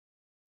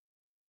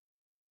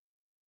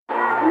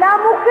La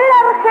mujer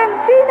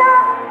argentina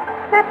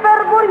se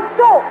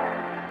fervorizó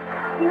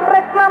y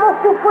reclamó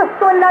su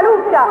puesto en la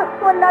lucha,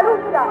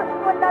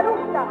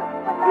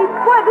 y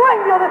fue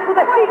dueño de su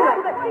destino.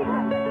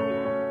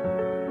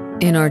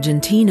 In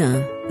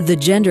Argentina, the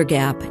gender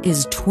gap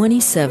is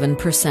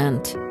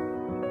 27%.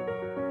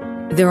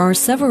 There are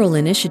several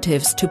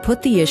initiatives to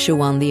put the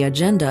issue on the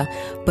agenda,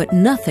 but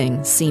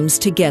nothing seems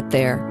to get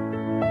there.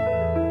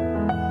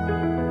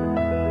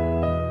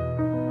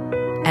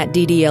 At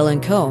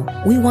DDL&CO,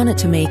 we wanted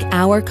to make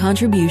our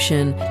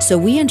contribution, so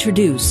we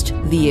introduced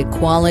the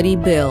Equality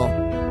Bill.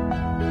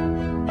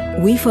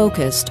 We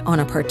focused on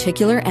a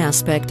particular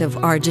aspect of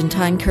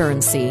Argentine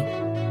currency.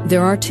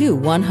 There are two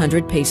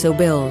 100 peso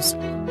bills,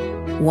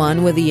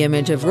 one with the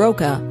image of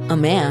Roca, a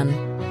man,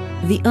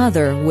 the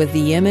other with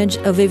the image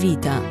of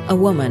Evita, a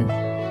woman.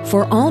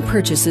 For all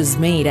purchases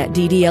made at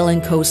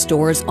DDL&CO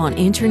stores on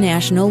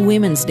International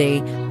Women's Day,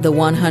 the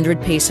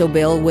 100 peso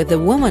bill with a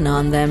woman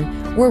on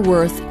them were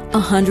worth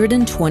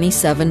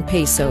 127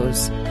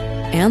 pesos,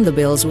 and the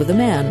bills with a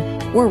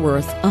man were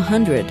worth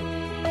 100.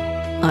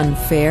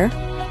 Unfair?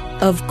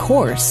 Of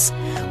course,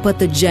 but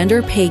the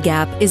gender pay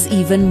gap is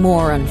even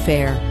more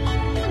unfair.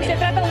 Se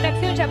trata de una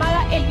acción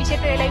llamada el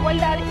billete de la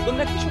igualdad,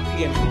 donde aquellos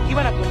clientes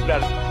iban a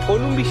comprar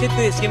con un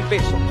billete de 100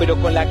 pesos, pero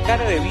con la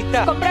cara de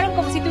Evita, compraron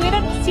como si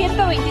tuvieran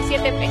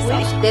 127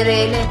 pesos.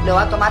 DDL lo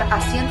va a tomar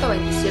a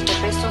 127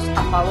 pesos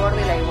a favor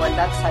de la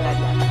igualdad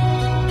salarial.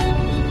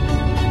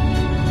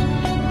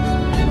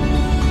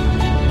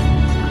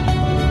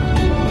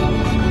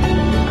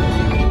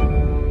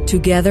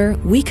 Together,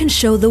 we can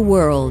show the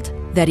world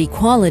that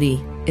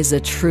equality is a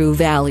true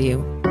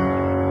value.